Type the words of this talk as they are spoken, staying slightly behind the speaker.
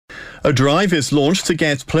A drive is launched to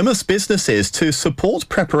get Plymouth's businesses to support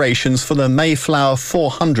preparations for the Mayflower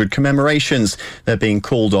 400 commemorations. They're being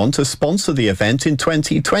called on to sponsor the event in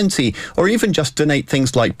 2020 or even just donate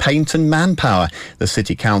things like paint and manpower. The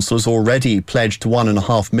City Council has already pledged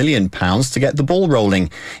 £1.5 million to get the ball rolling.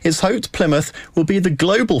 It's hoped Plymouth will be the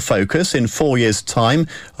global focus in 4 years' time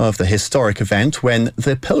of the historic event when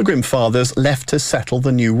the Pilgrim Fathers left to settle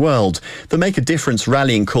the New World. The Make a Difference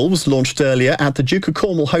rallying call was launched earlier at the Duke of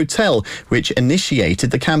Cornwall Hotel, which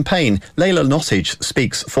initiated the campaign. Leila Nottage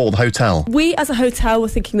speaks for the hotel. We as a hotel were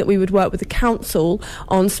thinking that we would work with the council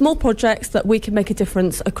on small projects that we could make a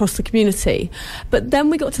difference across the community. But then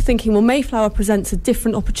we got to thinking, well, Mayflower presents a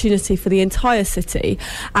different opportunity for the entire city.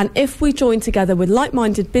 And if we join together with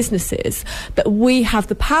like-minded businesses, that we have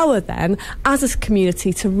the power then as a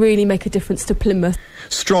community to really make a difference to Plymouth.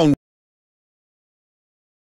 Strong